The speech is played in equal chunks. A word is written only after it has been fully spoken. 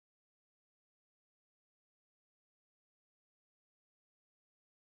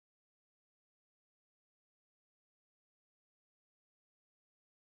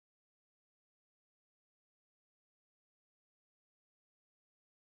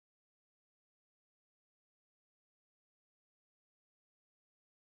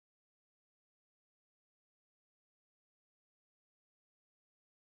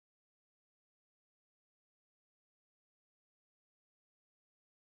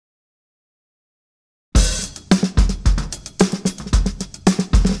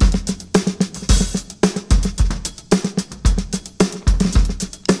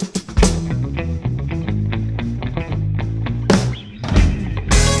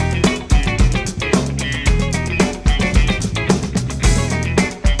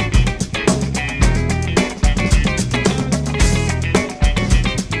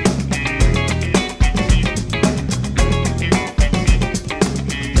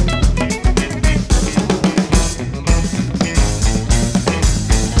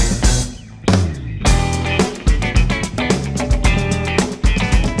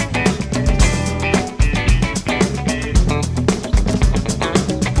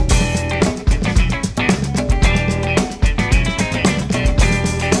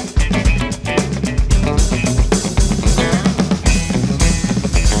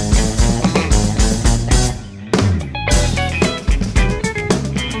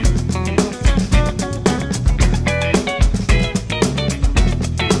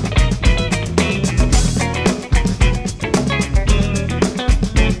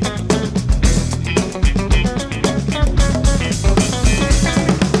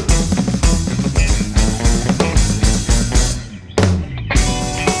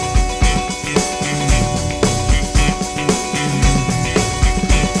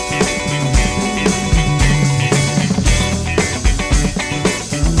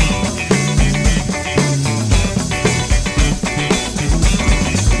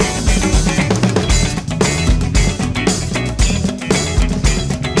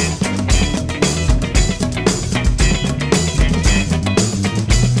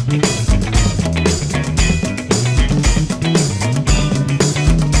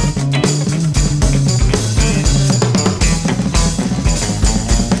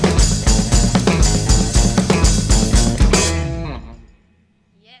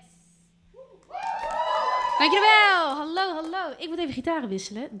Dank jullie wel. Hallo, hallo. Ik moet even gitaren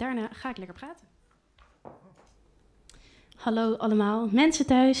wisselen. Daarna ga ik lekker praten. Hallo allemaal. Mensen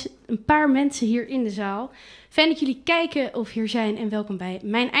thuis. Een paar mensen hier in de zaal. Fijn dat jullie kijken of hier zijn. En welkom bij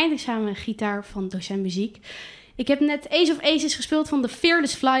mijn eindexamen gitaar van Docent Muziek. Ik heb net Ace of Aces gespeeld van de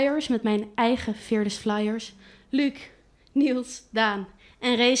Fearless Flyers. Met mijn eigen Fearless Flyers. Luc, Niels, Daan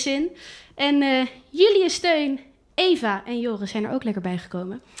en Resin. En Julius, Teun, Eva en Joris zijn er ook lekker bij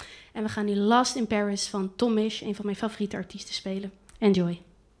gekomen. En we gaan nu Last in Paris van Misch, een van mijn favoriete artiesten, spelen. Enjoy. I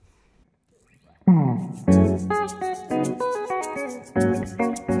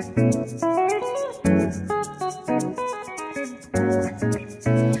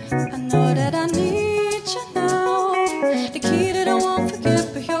know that I need you now. The key that I won't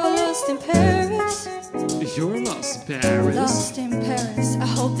forget, but you're lost in Paris. You're lost in Paris. Lost in Paris.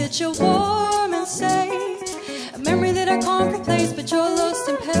 I hope that you're warm and safe. A memory that I can't replace, but you're lost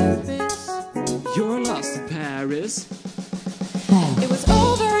in Paris. You're lost in Paris. It was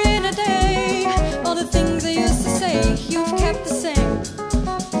over in a day. All the things I used to say, you've kept the same.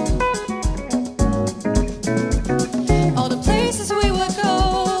 All the places we would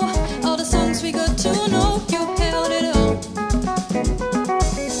go, all the songs we got to know, you held it all.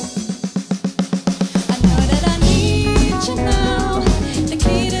 I know that I need you now. The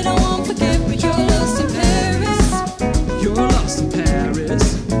key that I won't forget, but you're lost in Paris. You're lost in Paris.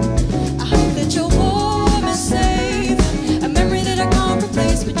 I hope that you're warm and safe. A memory that I can't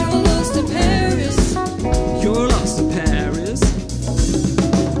replace, but you're lost in Paris. You're lost in Paris.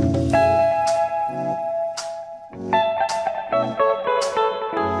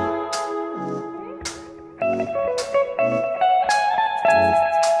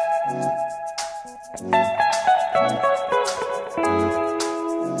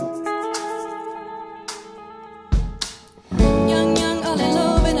 Young, all in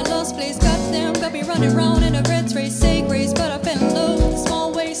love in a lost place. Goddamn, got me running round in a red race. Say grace, but I fell in love with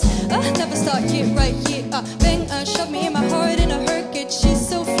small ways. Never start yet, right yet. Bang, shove me in my heart in a hurricane. She's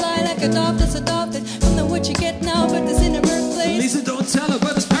so fly like a dove that's adopted. Don't know what you get now, but it's in a birthplace. Lisa, don't tell her,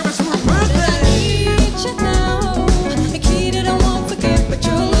 but it's Paris for her I birthday. need you now. A key that I won't forget, but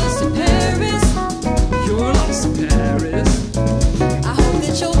you're lost in Paris. You're lost in Paris. I hope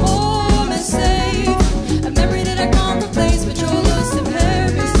that you're warm and safe. A memory that I can't replace, but you're lost in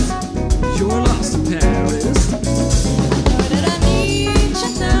Paris. You're lost in Paris. I know that I need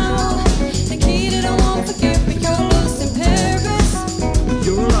you now. The key that I won't forget, but you're lost in Paris.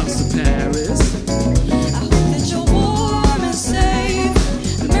 You're lost in Paris. I hope that you're warm and safe.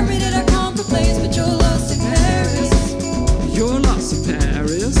 A memory that I can't replace, but you're lost in Paris. You're lost in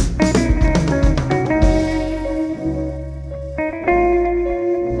Paris.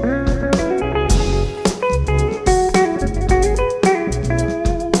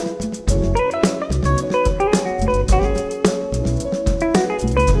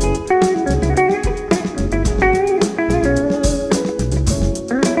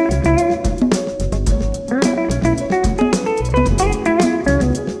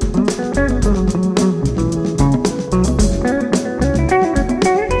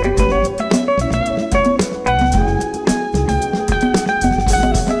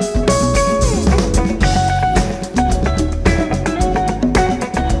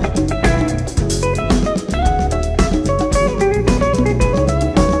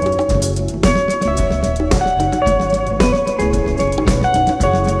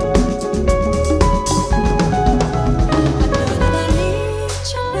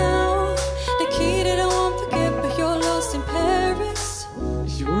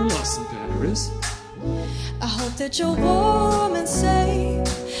 You're lost in Paris. I hope that you're warm and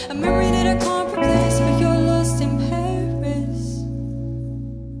safe. A memory that I can't replace, but you're lost in Paris.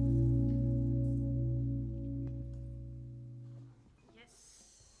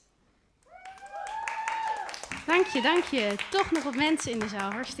 Dank je, dank je. Toch nog wat mensen in de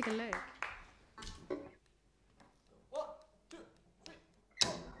zaal. Hartstikke leuk.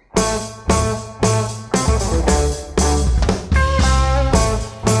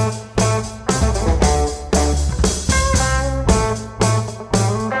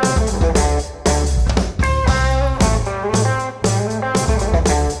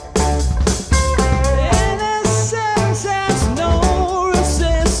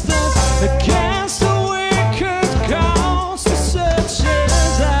 Against the wicked cause of such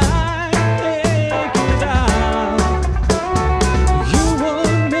as I.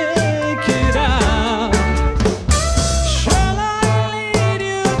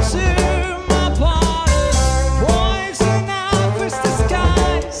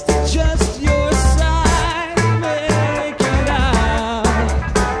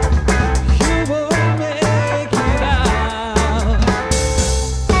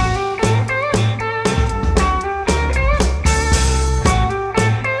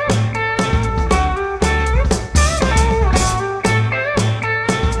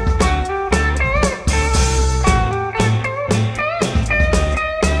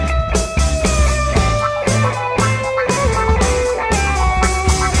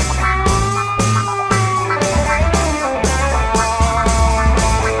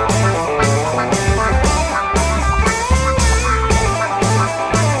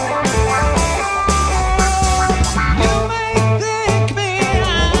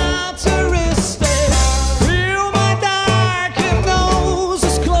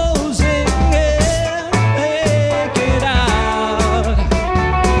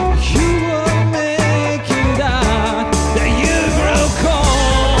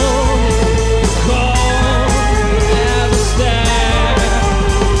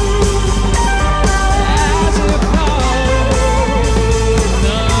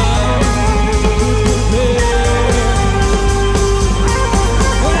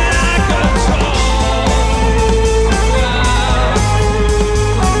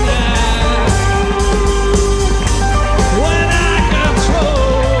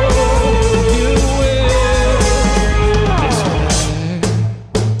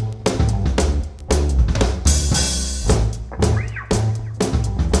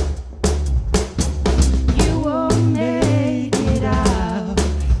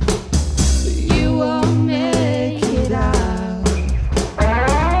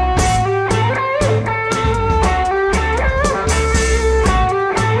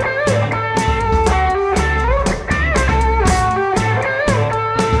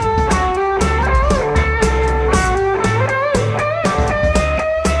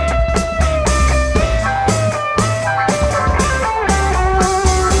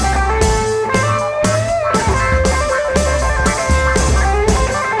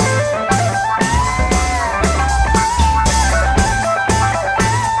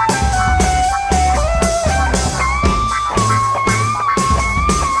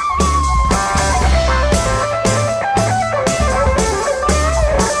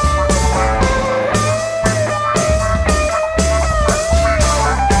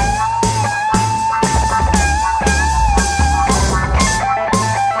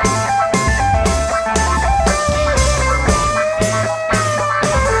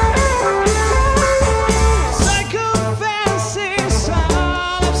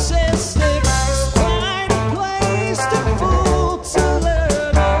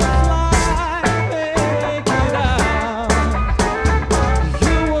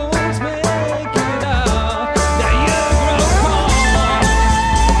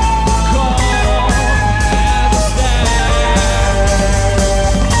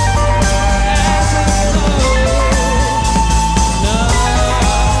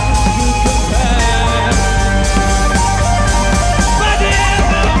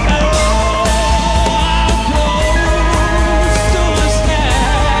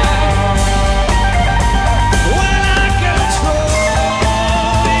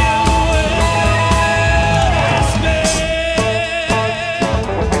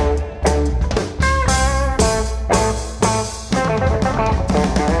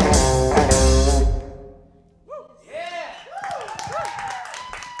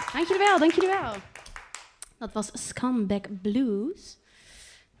 dank jullie wel. Dat was Scumbag Blues.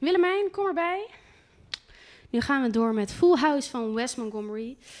 Willemijn, kom erbij. Nu gaan we door met Full House van Wes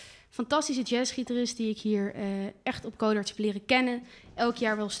Montgomery. Fantastische jazzgitarist die ik hier echt op Codarts heb leren kennen. Elk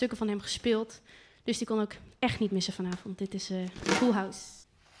jaar wel stukken van hem gespeeld. Dus die kon ik echt niet missen vanavond. Dit is Full House.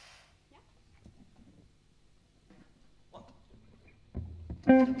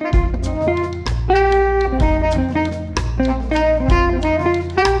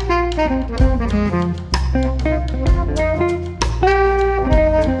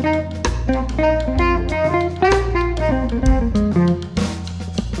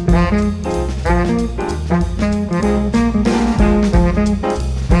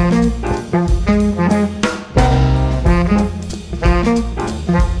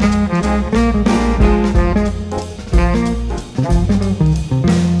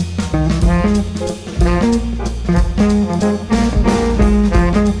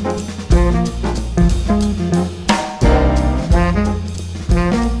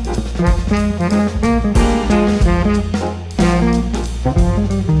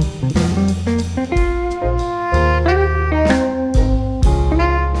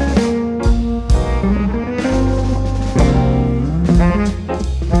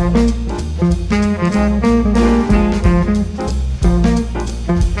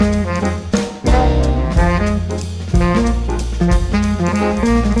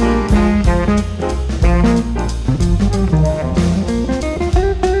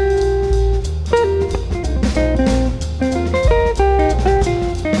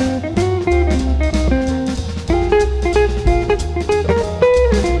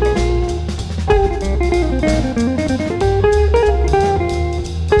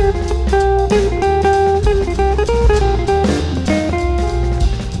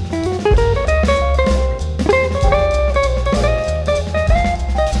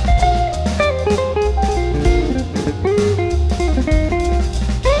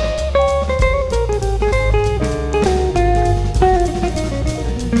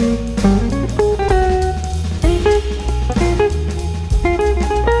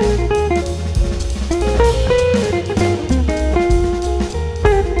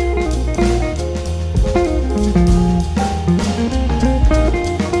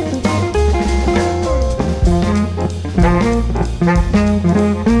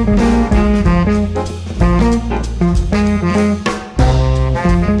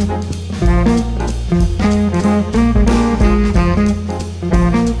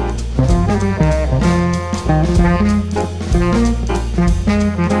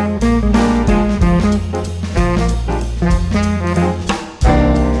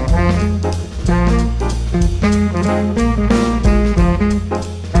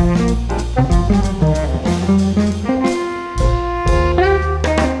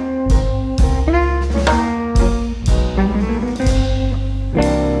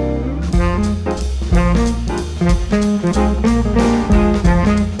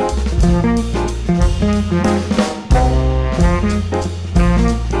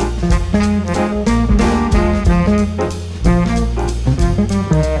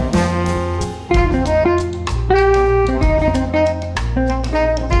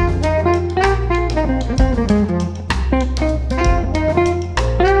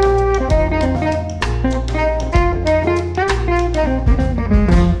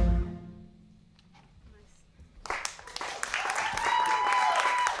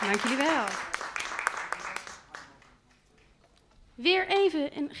 Weer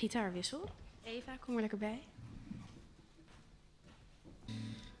even een gitaarwissel. Eva, kom er lekker bij.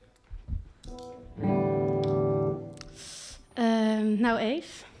 Nou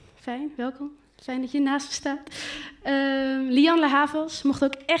Eve, fijn, welkom. Fijn dat je naast me staat. Lianne Havas mocht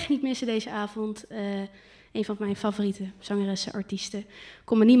ook echt niet missen deze avond. Een van mijn favoriete zangeressen, artiesten.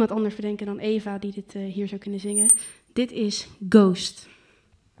 Kon me niemand anders bedenken dan Eva die dit hier zou kunnen zingen. Dit is Ghost.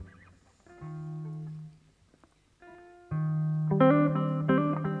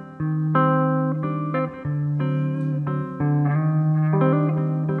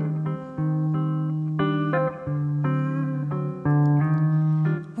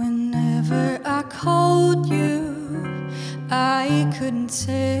 Couldn't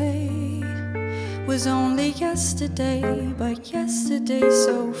say was only yesterday, but yesterday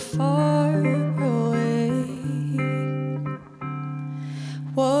so far away.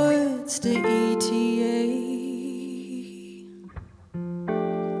 What's the ETA?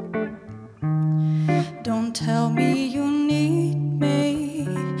 Don't tell me you need me.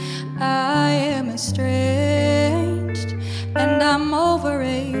 I am estranged and I'm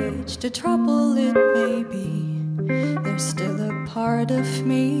overaged. The trouble it may be There's still a part of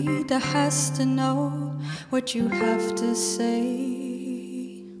me that has to know what you have to say.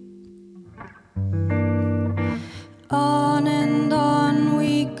 On and on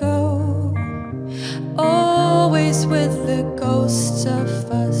we go, always with the ghosts of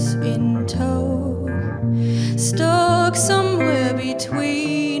us in tow, stuck somewhere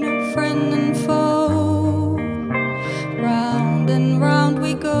between a friend and foe. Round and round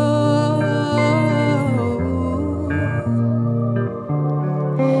we go,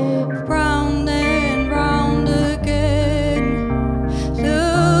 round and round again,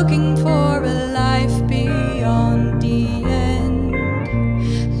 looking for a life beyond the end,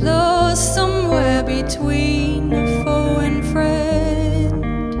 lost somewhere between a foe and friend.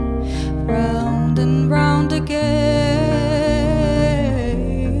 Round and round again.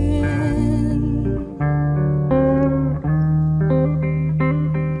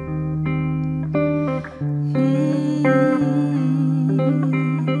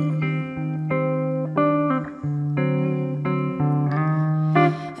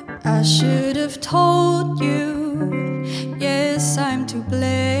 I should have told you, yes, I'm to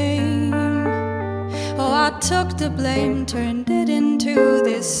blame. Oh, I took the blame, turned it into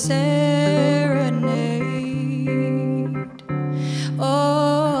this serenade.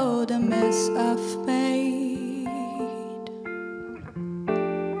 Oh, the mess I've made.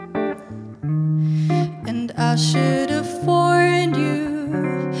 And I should have warned you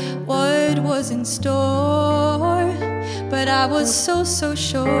what was in store, but I was so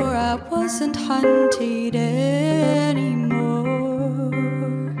sure I wasn't hunted anymore.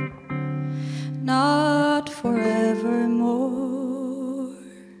 Not forevermore.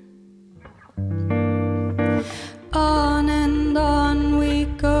 On and on we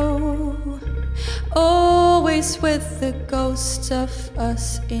go, always with the ghosts of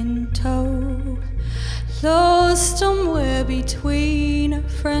us in tow, lost somewhere between a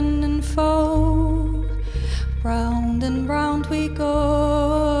friend and foe. Round and round we go.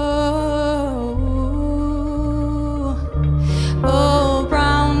 Oh,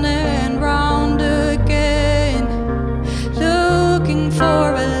 round and round again, looking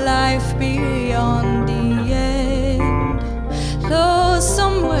for a life beyond the end, lost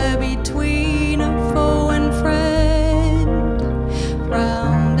somewhere between a foe and friend.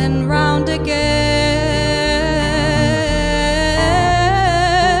 Round and round again.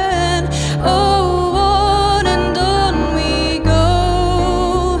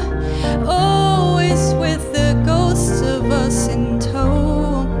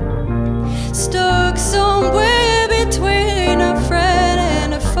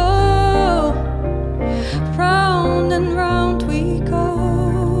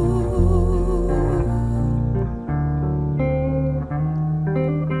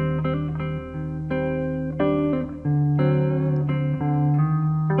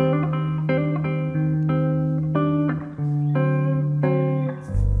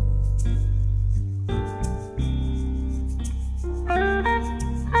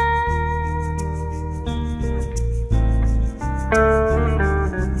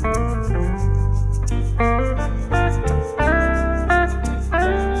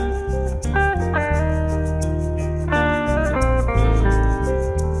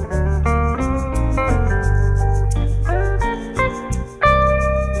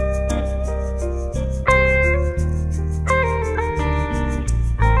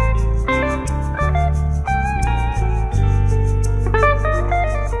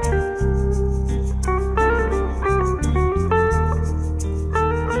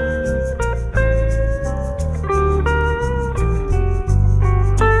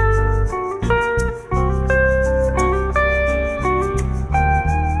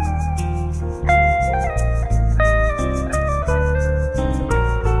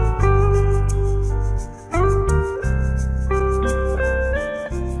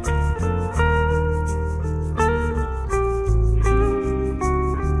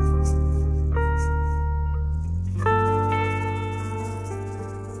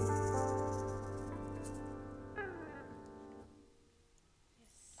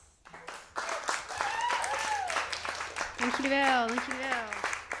 Dankjewel, dankjewel.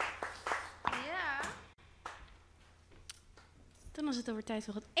 Ja. Dan is het over tijd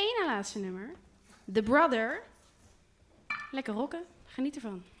voor het ene laatste nummer. The Brother. Lekker rocken, geniet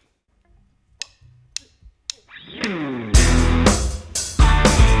ervan.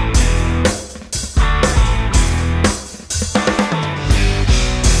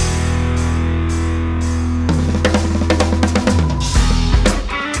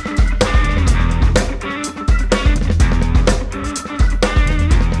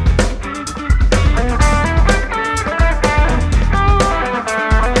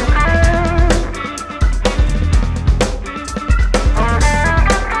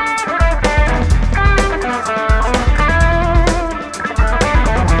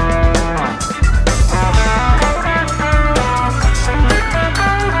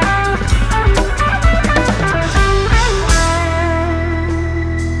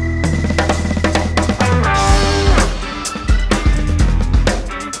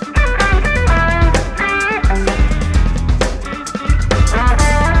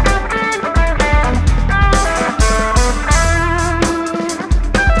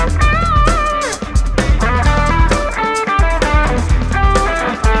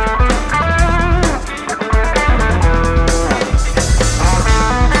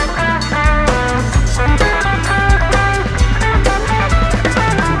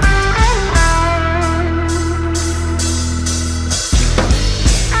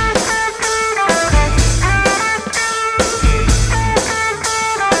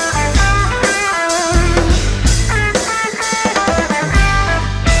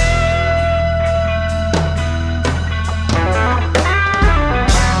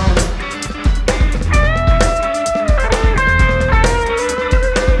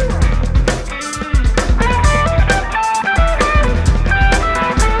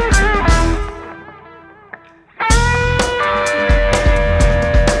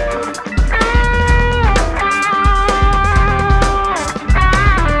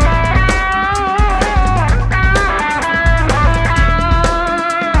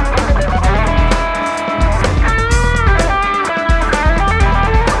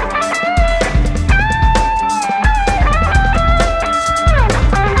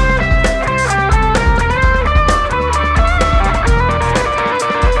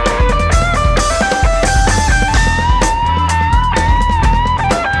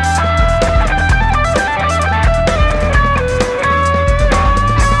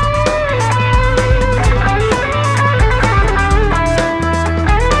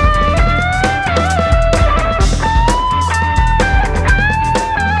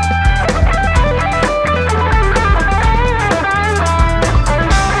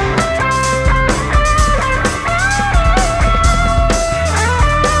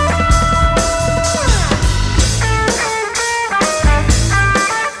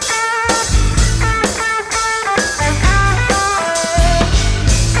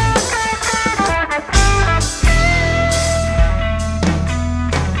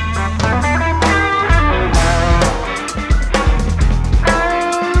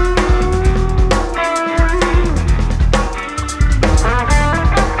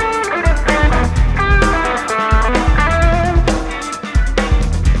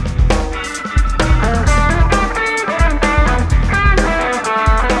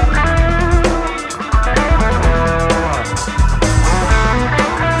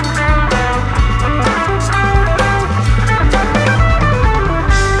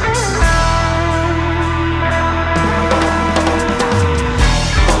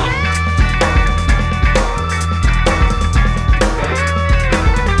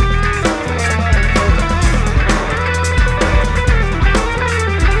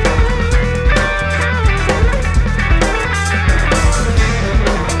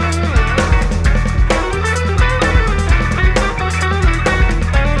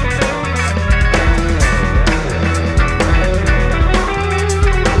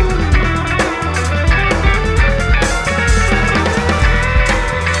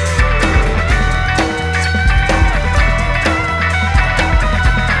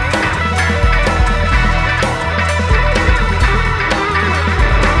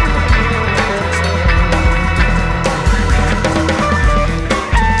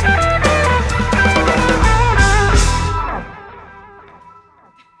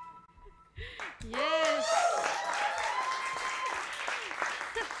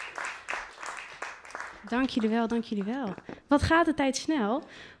 Dank jullie wel, dank jullie wel. Wat gaat de tijd snel?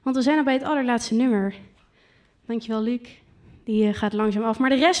 Want we zijn al bij het allerlaatste nummer. Dankjewel, Luc. Die gaat langzaam af. Maar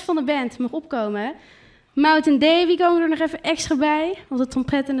de rest van de band mag opkomen. Mout en Dewi komen er nog even extra bij. Want de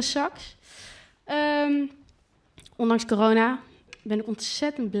trompet en de sax. Ondanks corona ben ik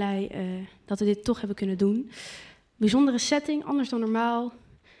ontzettend blij dat we dit toch hebben kunnen doen. Bijzondere setting, anders dan normaal.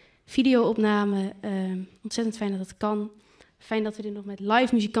 Video-opname. Ontzettend fijn dat het kan. Fijn dat we dit nog met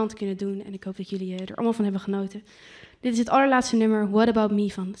live muzikanten kunnen doen. En ik hoop dat jullie er allemaal van hebben genoten. Dit is het allerlaatste nummer, What About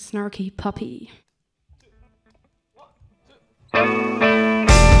Me van Snarky Puppy.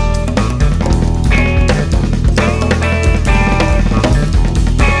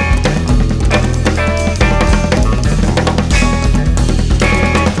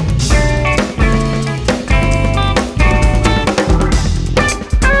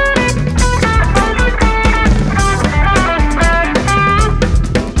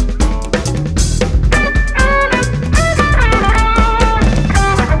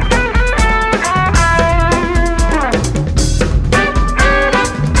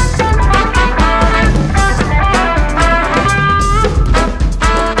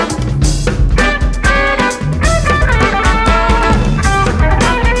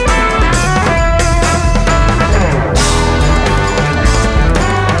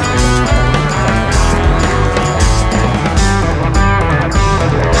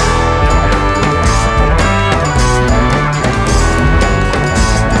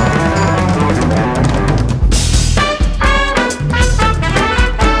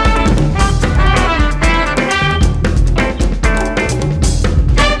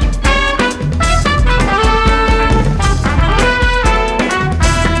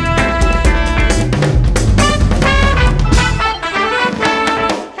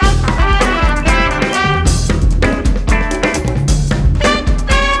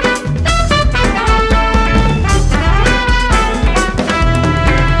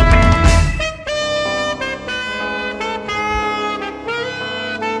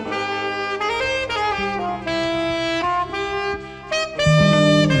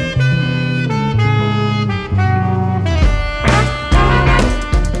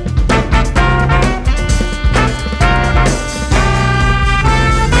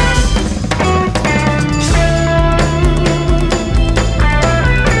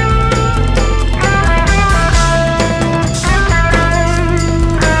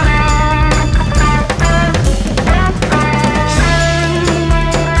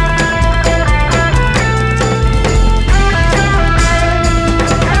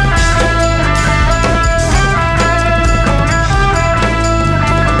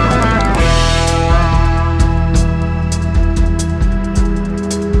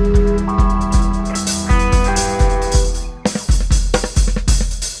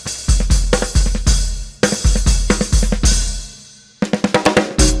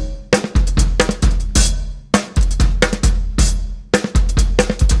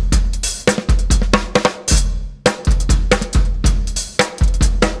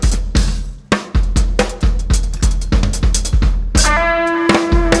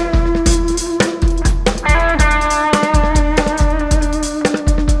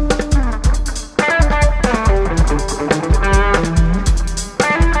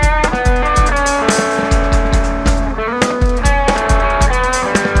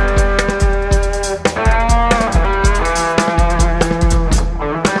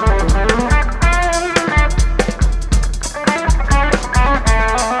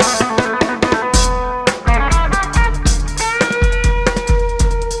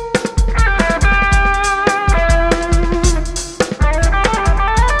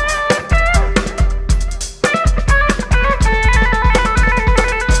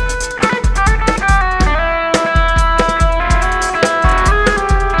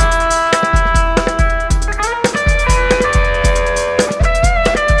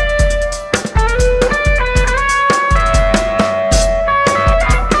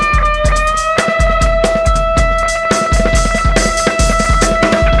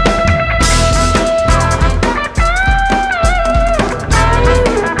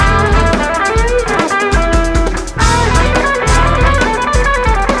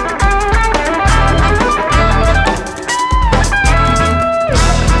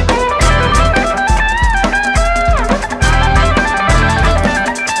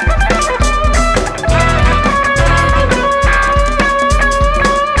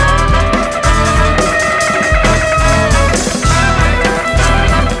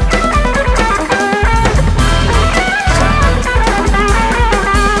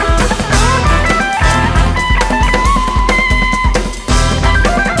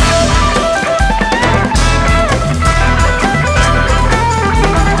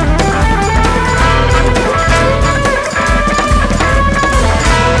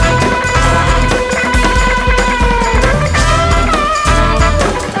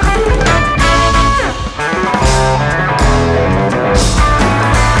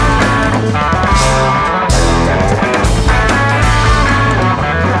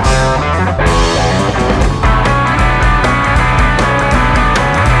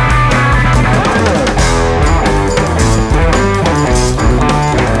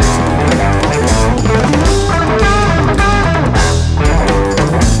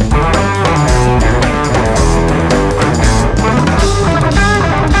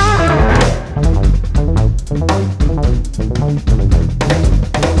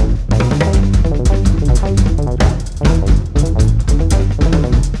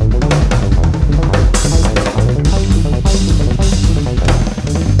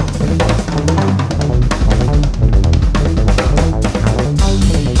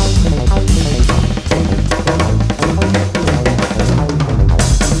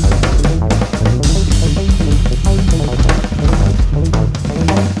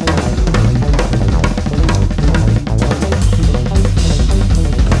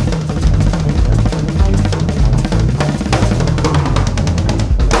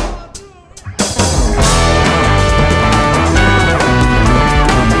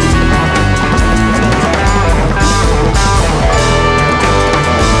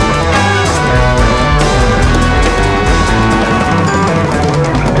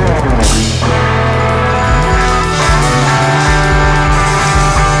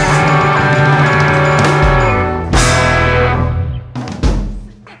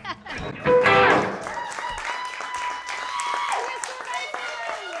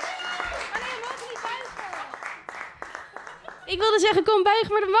 zeggen kom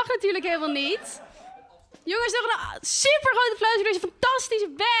buigen, maar dat mag natuurlijk helemaal niet. Jongens, nog een super groot applaus voor deze fantastische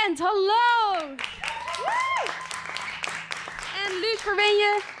band. Hallo! En Luc, waar ben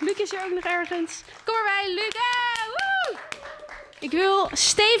je? Luc is hier ook nog ergens. Kom erbij, Luc. Woe! Ik wil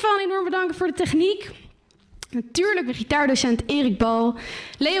Stefan enorm bedanken voor de techniek. Natuurlijk mijn gitaardocent Erik Bal.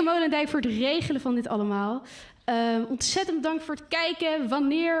 Leo Molendijk voor het regelen van dit allemaal. Ontzettend bedankt voor het kijken,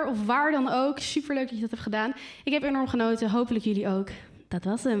 wanneer of waar dan ook. Superleuk dat je dat hebt gedaan. Ik heb enorm genoten, hopelijk jullie ook. Dat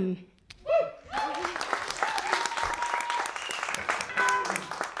was hem.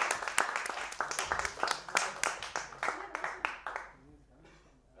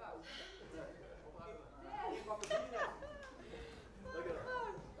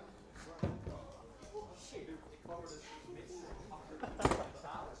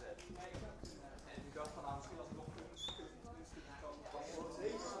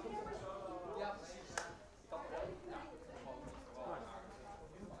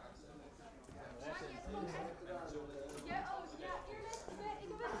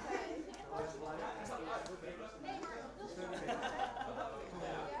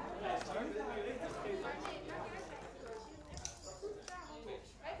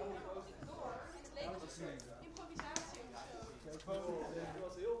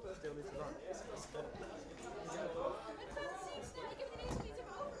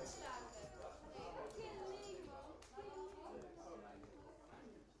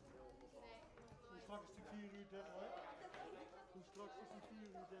 Hoe straks is die 4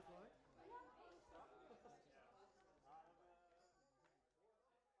 uur deadline?